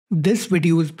This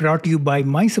video is brought to you by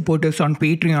my supporters on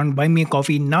Patreon, Buy Me a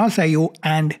Coffee, Nas.io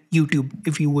and YouTube.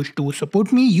 If you wish to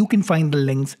support me, you can find the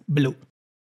links below.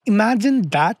 Imagine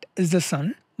that is the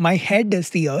sun, my head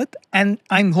is the earth, and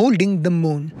I'm holding the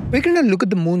moon. We're gonna look at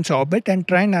the moon's orbit and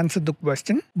try and answer the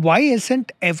question, why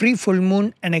isn't every full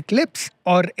moon an eclipse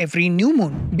or every new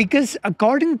moon? Because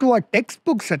according to our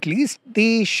textbooks at least,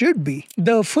 they should be.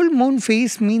 The full moon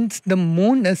phase means the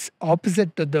moon is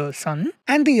opposite to the sun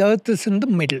and the earth is in the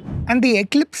middle. And the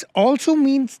eclipse also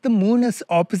means the moon is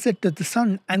opposite to the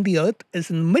sun and the earth is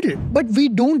in the middle. But we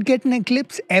don't get an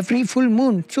eclipse every full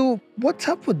moon, so what's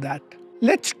up with that?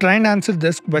 Let's try and answer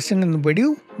this question in the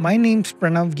video. My name's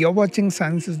Pranav, you're watching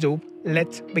Science is Dope.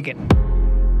 Let's begin.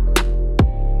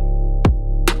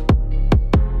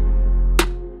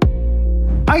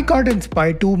 I got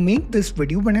inspired to make this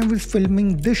video when I was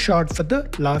filming this shot for the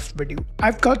last video.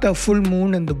 I've got a full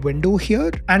moon in the window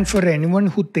here, and for anyone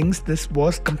who thinks this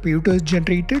was computer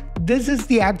generated, this is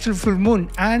the actual full moon,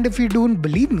 and if you don't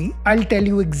believe me, I'll tell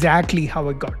you exactly how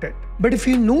I got it. But if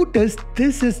you notice,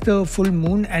 this is the full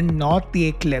moon and not the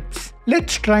eclipse.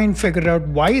 Let's try and figure out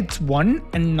why it's one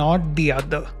and not the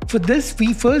other. For this,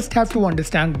 we first have to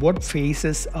understand what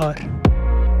phases are.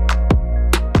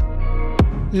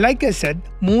 Like I said,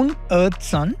 moon, earth,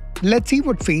 sun. Let's see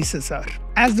what phases are.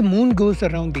 As the moon goes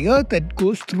around the earth, it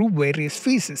goes through various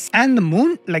phases. And the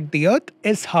moon, like the earth,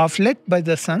 is half lit by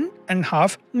the sun and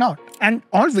half not. And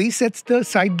always it's the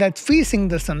side that's facing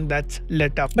the sun that's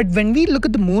lit up. But when we look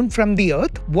at the moon from the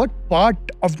earth, what part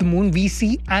of the moon we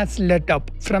see as lit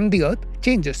up from the earth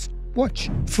changes. Watch.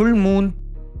 Full moon,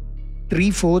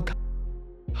 3/4,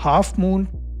 half moon,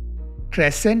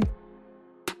 crescent,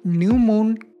 new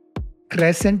moon,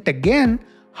 crescent again,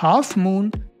 half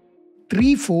moon,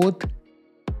 3/4,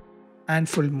 and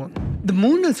full moon. The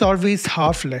moon is always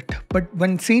half lit, but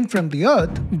when seen from the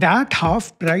earth, that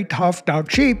half bright, half dark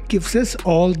shape gives us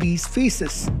all these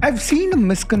phases. I've seen a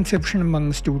misconception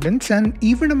among students and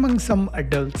even among some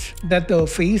adults that the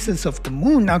phases of the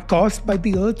moon are caused by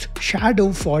the earth's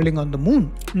shadow falling on the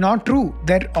moon. Not true,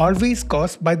 they're always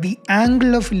caused by the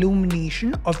angle of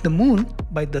illumination of the moon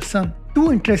by the sun. Two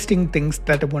interesting things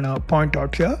that I want to point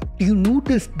out here. Do you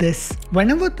notice this?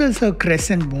 Whenever there's a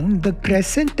crescent moon, the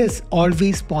crescent is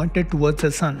always pointed towards the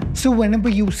sun. So whenever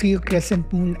you see a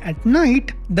crescent moon at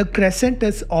night, the crescent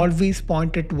is always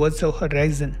pointed towards the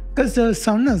horizon. Because the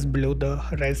sun is below the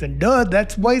horizon. Duh,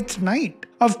 that's why it's night.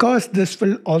 Of course, this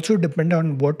will also depend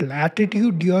on what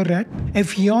latitude you're at.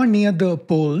 If you're near the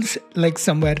poles, like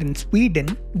somewhere in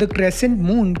Sweden, the crescent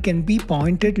moon can be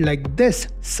pointed like this,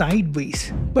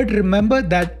 sideways. But remember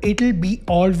that it'll be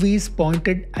always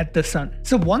pointed at the sun.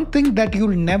 So one thing that you'll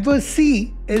never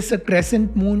see is a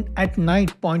crescent moon at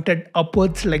night pointed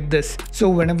upwards like this. So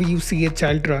whenever you see a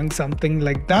child drawing something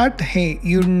like that, hey,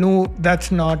 you know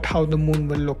that's not how the moon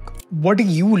will look. What are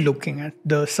you looking at?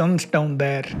 The sun's down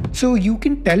there. So you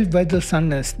can tell where the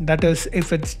sun is. That is,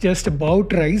 if it's just about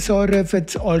to rise or if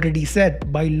it's already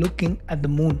set by looking at the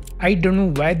moon. I don't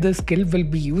know where this skill will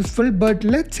be useful, but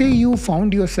let's say you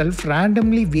found yourself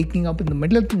randomly waking up in the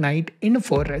middle of the night in a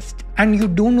forest and you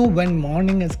don't know when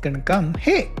morning is gonna come.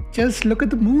 Hey, just look at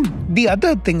the moon. The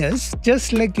other thing is,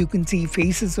 just like you can see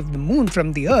phases of the moon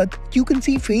from the earth, you can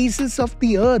see phases of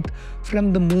the earth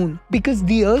from the moon, because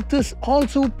the earth is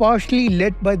also partially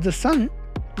lit by the sun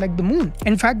like the moon.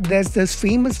 In fact, there's this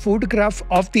famous photograph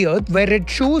of the earth where it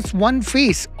shows one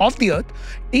face of the earth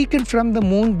taken from the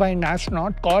moon by an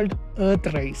astronaut called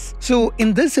Earthrise. So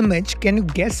in this image, can you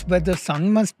guess where the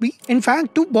sun must be? In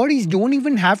fact, two bodies don't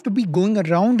even have to be going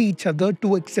around each other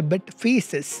to exhibit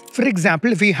phases. For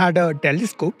example, if you had a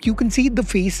telescope, you can see the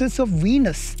phases of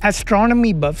Venus.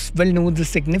 Astronomy buffs will know the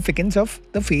significance of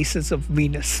the phases of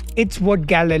Venus. It's what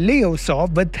Galileo saw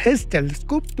with his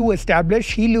telescope to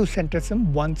establish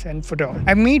heliocentrism once and for all.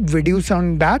 I made videos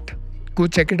on that. Go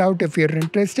check it out if you're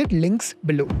interested, links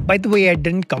below. By the way, I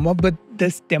didn't come up with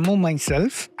this demo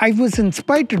myself. I was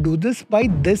inspired to do this by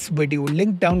this video,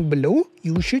 link down below.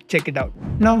 You should check it out.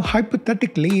 Now,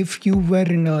 hypothetically, if you were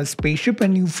in a spaceship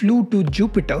and you flew to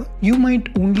Jupiter, you might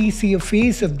only see a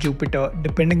phase of Jupiter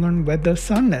depending on where the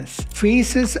sun is.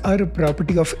 Phases are a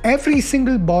property of every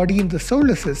single body in the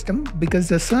solar system because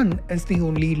the sun is the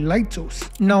only light source.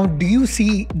 Now, do you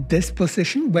see this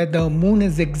position where the moon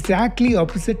is exactly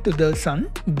opposite to the sun?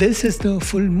 This is the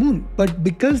full moon. But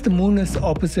because the moon is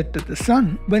opposite to the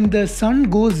sun, when the sun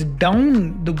goes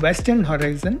down the western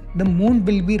horizon, the moon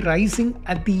will be rising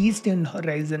at the eastern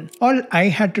horizon. All I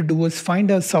had to do was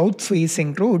find a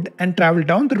south-facing road and travel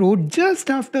down the road just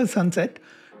after sunset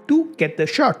to get the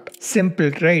shot.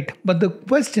 Simple, right? But the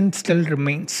question still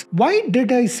remains. Why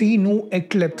did I see no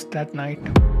eclipse that night?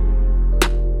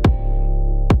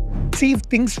 See, if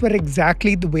things were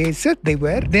exactly the way I said they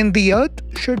were, then the Earth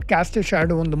should cast a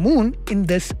shadow on the moon in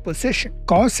this position,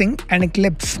 causing an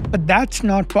eclipse. But that's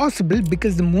not possible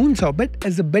because the moon's orbit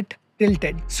is a bit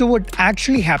tilted. So what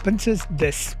actually happens is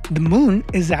this. The moon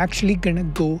is actually gonna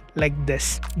go like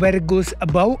this, where it goes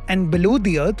above and below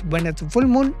the Earth when it's a full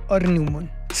moon or a new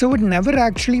moon. So it never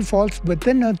actually falls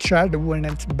within Earth's shadow when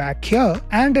it's back here,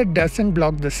 and it doesn't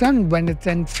block the sun when it's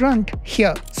in front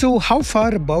here. So how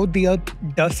far above the Earth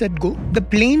does it go? The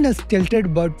plane is tilted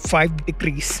about 5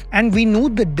 degrees, and we know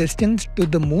the distance to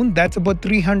the moon, that's about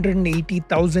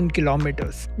 380,000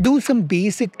 kilometers. Do some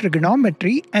basic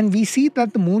trigonometry and we see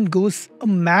that the moon goes a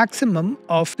maximum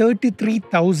of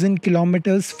 33,000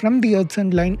 kilometers from the Earth's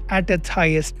line at its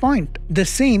highest point. The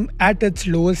same at its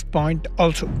lowest point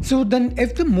also. So then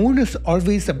if the moon is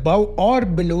always above or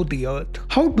below the Earth,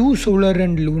 how do solar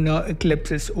and lunar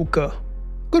eclipses occur?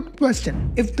 Good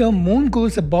question. If the moon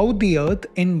goes above the Earth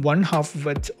in one half of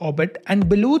its orbit and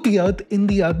below the Earth in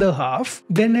the other half,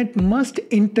 then it must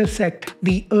intersect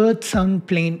the Earth-Sun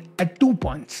plane at 2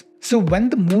 points. So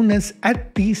when the moon is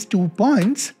at these 2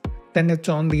 points, then it's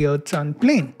on the Earth-Sun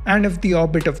plane. And if the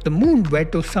orbit of the moon were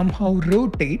to somehow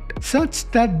rotate such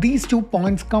that these 2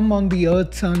 points come on the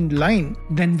Earth-Sun line,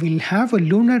 then we'll have a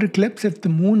lunar eclipse if the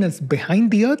moon is behind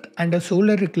the Earth and a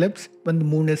solar eclipse when the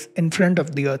moon is in front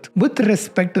of the Earth with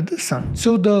respect to the sun.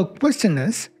 So the question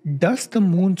is, does the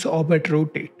moon's orbit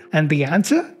rotate? And the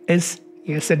answer is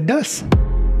yes, it does.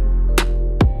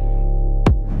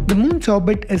 The moon's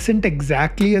orbit isn't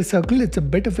exactly a circle, it's a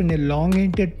bit of an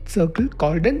elongated circle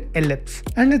called an ellipse.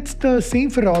 And it's the same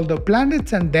for all the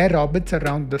planets and their orbits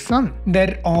around the sun.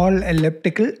 They're all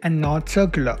elliptical and not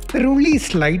circular. They're only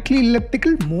slightly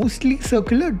elliptical, mostly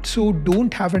circular, so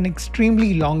don't have an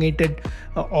extremely elongated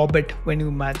orbit when you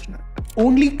imagine it.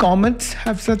 Only comets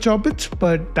have such orbits,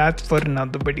 but that's for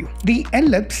another video. The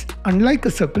ellipse, unlike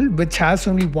a circle which has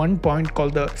only one point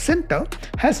called the center,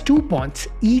 has 2 points,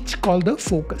 each called the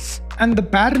focus. And the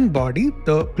parent body,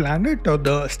 the planet or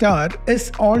the star,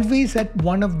 is always at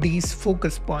one of these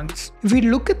focus points. If we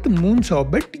look at the moon's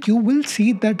orbit, you will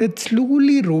see that it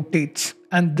slowly rotates,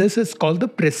 and this is called the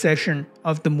precession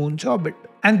of the moon's orbit.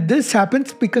 And this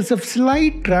happens because of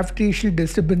slight gravitational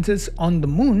disturbances on the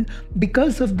moon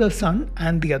because of the sun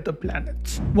and the other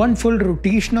planets. One full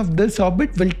rotation of this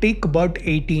orbit will take about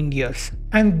 18 years.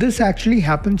 And this actually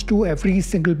happens to every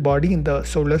single body in the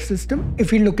solar system.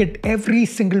 If you look at every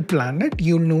single planet,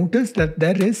 you'll notice that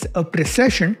there is a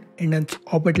precession in its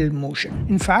orbital motion.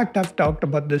 In fact, I've talked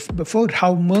about this before,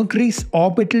 how Mercury's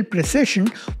orbital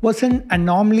precession was an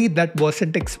anomaly that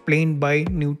wasn't explained by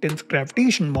Newton's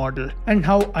gravitation model, and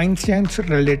how Einstein's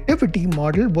relativity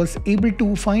model was able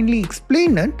to finally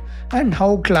explain it, and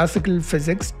how classical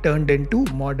physics turned into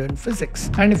modern physics.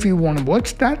 And if you want to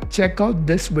watch that, check out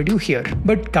this video here.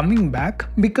 But coming back,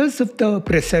 because of the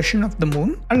precession of the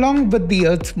moon, along with the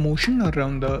Earth's motion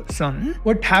around the sun,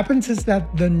 what happens is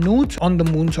that the nodes on the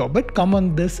moon's orbit come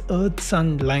on this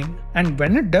Earth-Sun line. And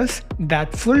when it does,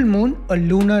 that full moon, a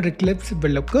lunar eclipse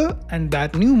will occur, and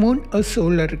that new moon, a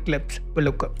solar eclipse will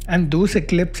occur. And those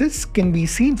eclipses can be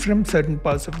seen from certain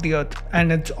parts of the Earth.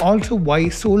 And it's also why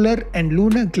solar and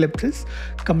lunar eclipses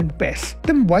come in pairs.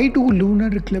 Then why do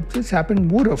lunar eclipses happen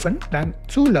more often than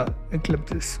solar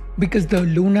eclipses? Because the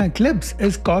lunar eclipse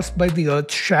is caused by the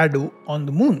Earth's shadow on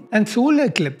the moon, and solar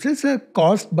eclipses are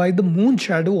caused by the moon's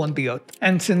shadow on the Earth.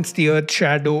 And since the Earth's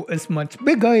shadow is much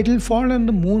bigger, it'll fall on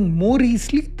the moon more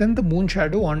easily than the moon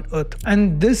shadow on Earth.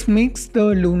 And this makes the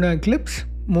lunar eclipse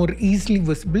more easily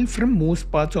visible from most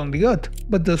parts on the Earth.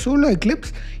 But the solar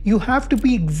eclipse, you have to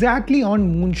be exactly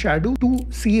on moon shadow to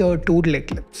see a total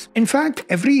eclipse. In fact,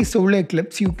 every solar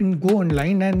eclipse you can go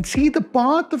online and see the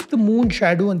path of the moon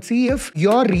shadow and see if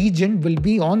your region will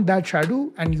be on that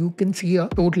shadow, and you can see a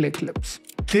total eclipse.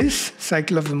 This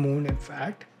cycle of the moon, in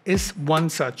fact, is one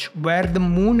such, where the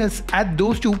moon is at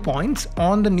those 2 points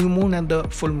on the new moon and the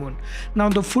full moon. Now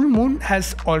the full moon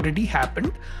has already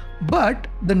happened, but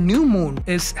the new moon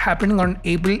is happening on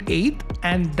April 8th,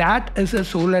 and that is a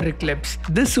solar eclipse.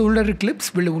 This solar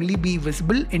eclipse will only be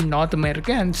visible in North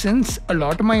America, and since a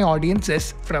lot of my audience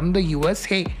is from the US,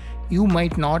 hey, you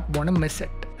might not want to miss it.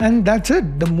 And that's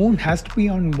it. The moon has to be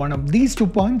on one of these 2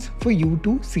 points for you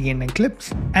to see an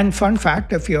eclipse. And fun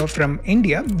fact, if you're from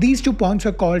India, these 2 points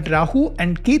are called Rahu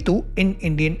and Ketu in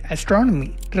Indian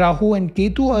astronomy. Rahu and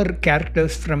Ketu are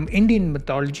characters from Indian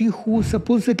mythology who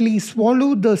supposedly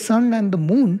swallow the sun and the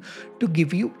moon to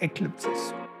give you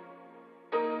eclipses.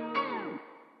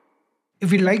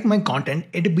 If you like my content,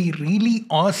 it'd be really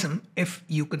awesome if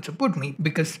you could support me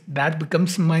because that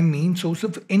becomes my main source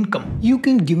of income. You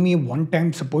can give me a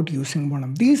one-time support using one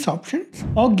of these options,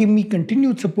 or give me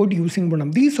continued support using one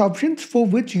of these options, for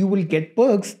which you will get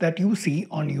perks that you see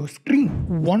on your screen.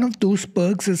 One of those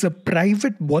perks is a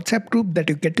private WhatsApp group that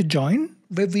you get to join,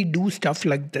 where we do stuff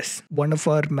like this. One of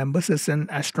our members is an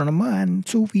astronomer, and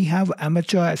so we have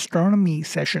amateur astronomy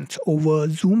sessions over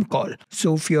Zoom call.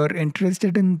 So if you're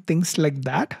interested in things like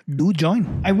that, do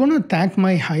join. I want to thank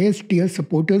my highest tier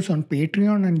supporters on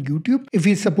Patreon and YouTube. If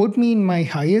you support me in my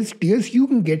highest tiers, you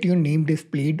can get your name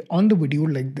displayed on the video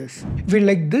like this. If you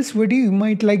like this video, you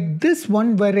might like this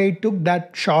one where I took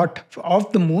that shot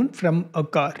of the moon from a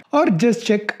car. Or just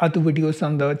check other videos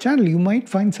on the channel, you might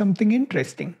find something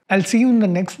interesting. I'll see you in the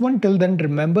next one. Till then,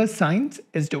 remember, science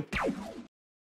is dope.